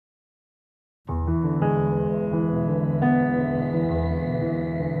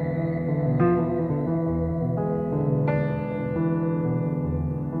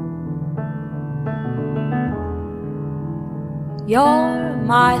You're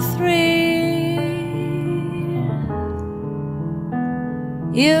my thrill.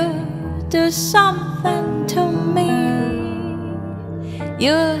 You do something to me.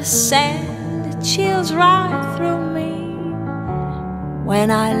 You send chills right through me when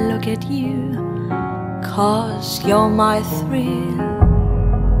I look at you, 'cause you're my thrill.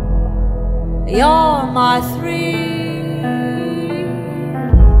 You're my thrill.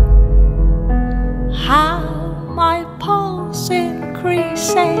 How my pulse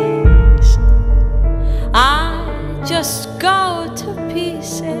increases, I just go to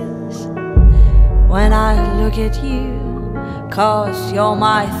pieces when I look at you, 'cause you're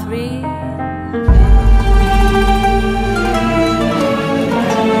my thrill.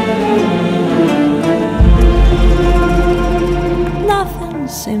 Nothing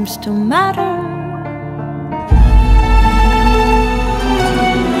seems to matter.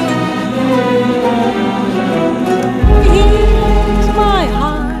 Here's my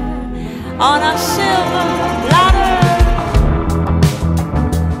heart on a silver platter.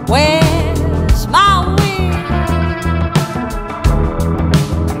 Where's my will?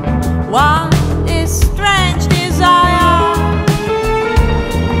 What is strange desire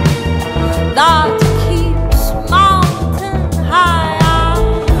that keeps mountain higher?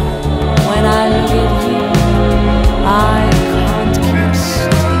 When I look at you, I can't keep still.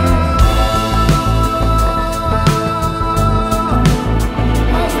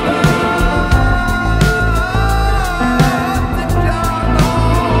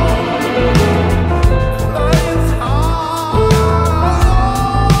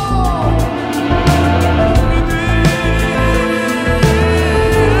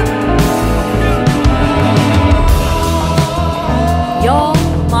 You're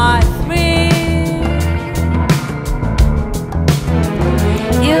my thrill.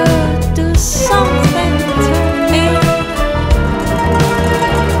 You do something to me.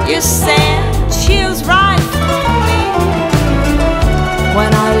 You say